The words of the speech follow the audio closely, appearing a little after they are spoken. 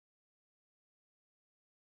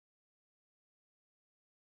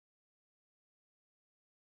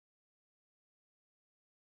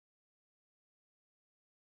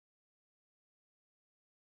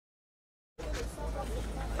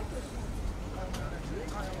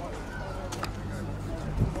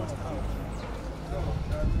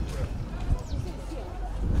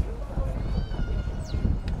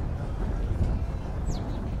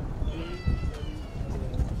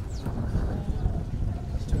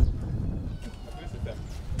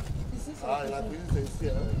Ah, la cuisine c'est ici.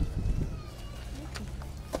 Hein?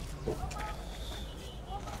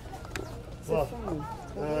 Bon.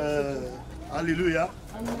 Alléluia.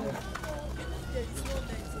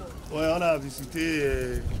 Ouais, on a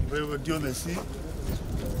visité, Dieu merci,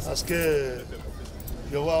 parce que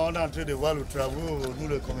je vois, on est en train de voir le travaux, nous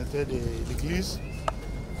le comité de l'église.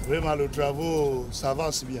 Vraiment, le travaux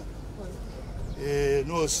s'avance bien. Et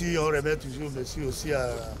nous aussi, on remet toujours merci aussi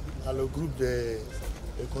à le groupe de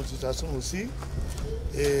consultation aussi.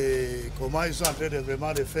 Et comment ils sont en train de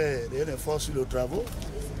vraiment de faire un effort sur le travaux.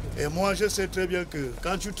 Et moi, je sais très bien que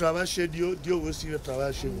quand tu travailles chez Dieu, Dieu aussi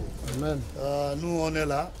travaille chez vous. Amen. Nous, on est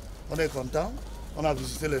là, on est content, on a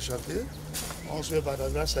visité le chantier, on se fait par la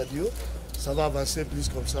grâce à Dieu. Ça va avancer plus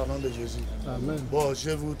comme ça au nom de Jésus. Amen. Bon, je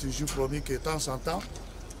vous toujours promis que de temps en temps,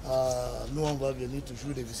 nous, on va venir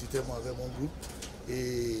toujours les visiter moi avec mon groupe.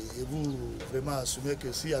 Et vous vraiment assumer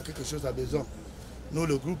que s'il y a quelque chose à besoin, nous,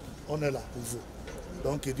 le groupe, on est là pour vous.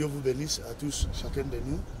 Donc, que Dieu vous bénisse à tous, chacun de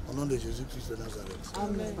nous, au nom de Jésus-Christ de Nazareth.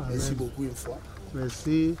 Amen. Merci beaucoup une fois.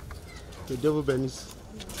 Merci. Que Dieu vous bénisse.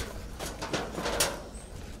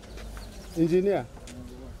 Ingénieur,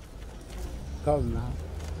 come now.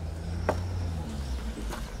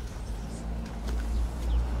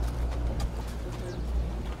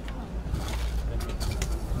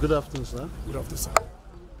 Good afternoon, sir. Good afternoon, sir.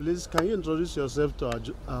 Please, can you introduce yourself to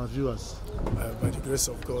our viewers? By the grace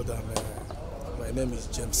of God, my name is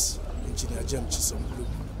James, Engineer James Chisom.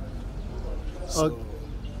 So,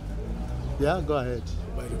 yeah, go ahead.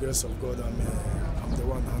 By the grace of God, I'm the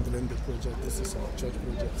one handling the project. This is our church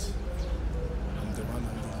project. I'm the one,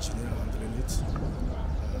 I'm the engineer handling it.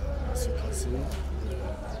 As you can see, we're in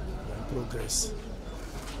progress.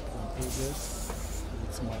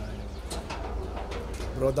 With my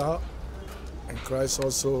brother in Christ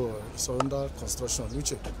also is under construction.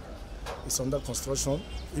 Uche is under construction.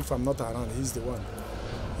 If I'm not around, he's the one.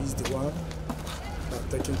 He's the one that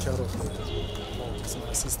taking care of the. He's my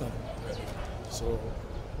assistant. So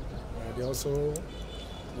they also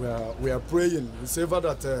we are praying. We say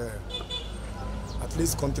that at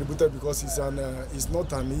least contributed because it's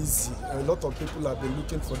not an easy. A lot of people have been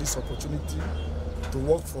looking for this opportunity to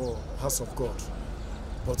work for House of God.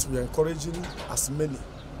 But we are encouraging as many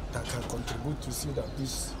that can contribute to see that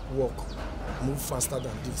this work move faster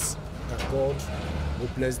than this, that God will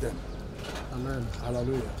bless them. Amen.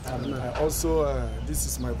 Hallelujah. Amen. And also, this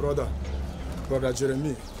is my brother, Brother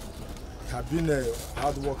Jeremy. He has been a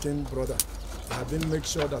hard-working brother. He has been make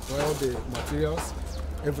sure that all the materials,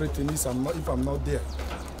 everything is, if I'm not there,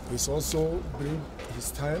 he's also bring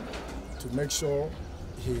his time to make sure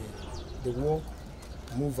the work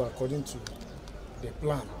move according to the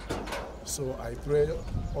plan. So I pray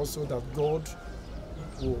also that God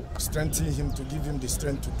will strengthen him to give him the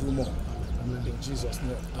strength to do more. Amen. In Jesus'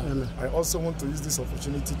 name. Amen. I also want to use this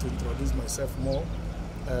opportunity to introduce myself more.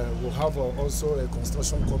 We'll have also a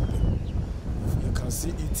construction company. You can see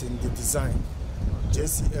it in the design.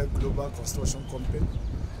 JCL Global Construction Company.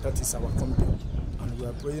 That is our company. And we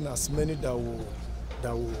are praying as many that will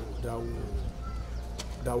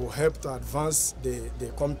help to advance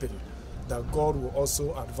the company. That God will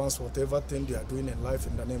also advance whatever thing they are doing in life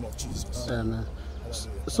in the name of Jesus. Amen.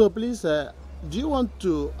 So please, do you want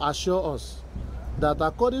to assure us that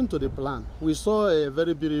according to the plan, we saw a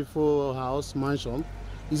very beautiful house, mansion.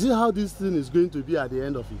 Is it how this thing is going to be at the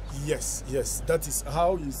end of it? Yes, yes. That is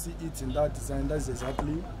how you see it in that design. That's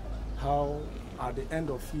exactly how, at the end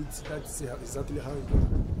of it, that's exactly how it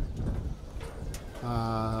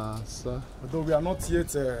goes. Sir. Although we are not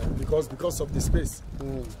yet, because of the space.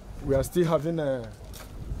 We are still having this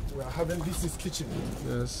is kitchen.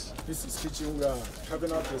 Yes. This is kitchen. We are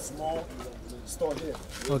having out a small store here.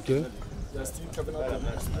 Okay. We are still having out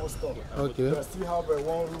a small store. Okay. We still have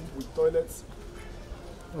one room with toilets.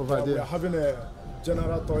 Over there. We are having a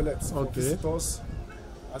general toilet for visitors.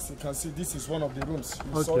 As you can see, this is one of the rooms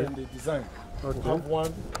you saw in the design. We have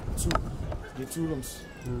 1, 2, the 2 rooms.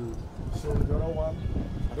 So the other one,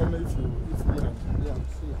 I don't know if you can. Yeah,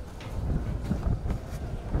 see.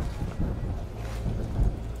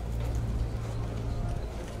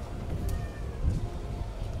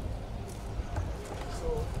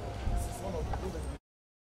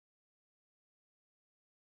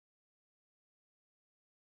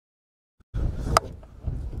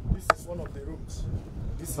 One of the rooms.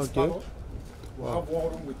 This is panel. We have one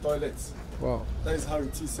room with toilets. Wow. That is how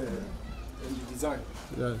it is in the design.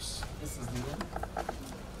 Yes. This is the room.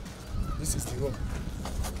 This is the room.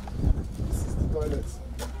 This is the toilet.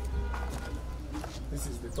 This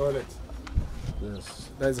is the toilet. Yes.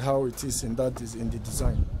 That is how it is in the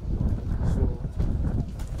design. So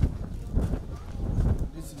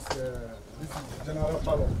this is general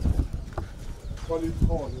parlor. Call it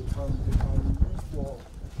hall. You can use for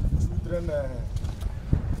children.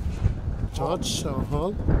 Church or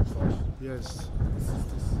hall? Church. Yes. This is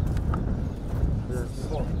this. Yes. This is the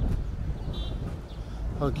hall.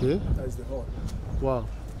 Okay. That is the hall. Wow.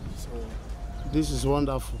 So This is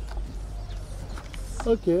wonderful.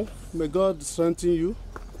 Okay. May God strengthen you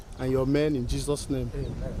and your men in Jesus' name.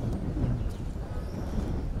 amen.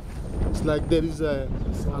 It's like there is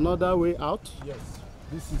another way out. Yes.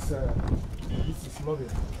 This is lobby.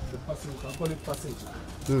 The passage. You can call it passage.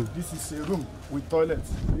 This is a room with toilet.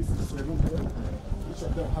 This is a room here. Each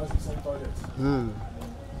of them has its own toilet. Each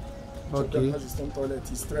of them Okay. has its own toilet.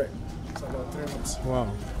 It's 3. It's about 3 rooms.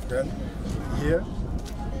 Wow. Then here,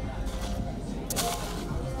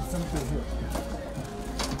 same thing here.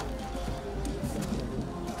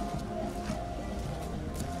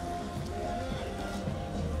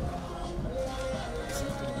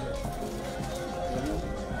 Same thing here.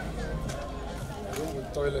 A room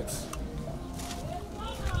with toilets.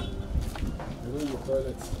 A room with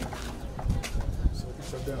toilets. So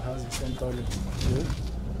each of them has its own toilet.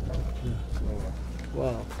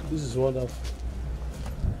 Wow. This is wonderful.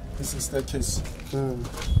 This is staircase. I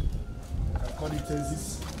call it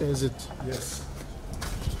exit. Exit. Yes.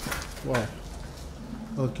 Wow.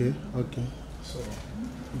 Okay. Okay. So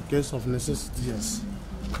In case of necessity. yes.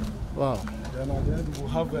 Wow. Then at the end we'll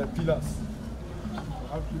have pillars. We'll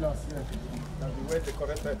have pillars here. That be well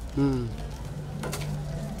decorated.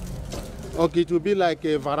 Okay, it will be like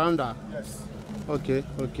a veranda. Yes. Okay.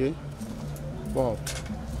 Okay. Wow.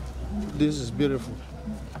 This is beautiful.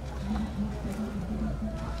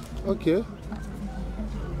 Okay.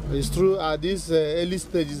 It's true at this early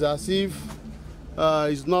stages as if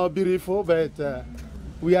it's not beautiful, but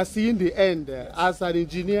we are seeing the end. As an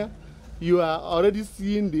engineer, you are already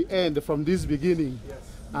seeing the end from this beginning. Yes.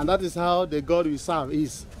 And that is how the God we serve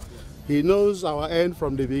is. He knows our end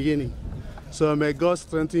from the beginning. So may God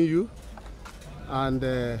strengthen you and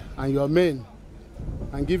your men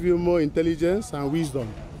and give you more intelligence and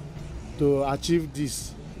wisdom to achieve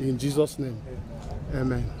this in Jesus' name.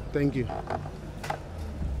 Amen. Thank you.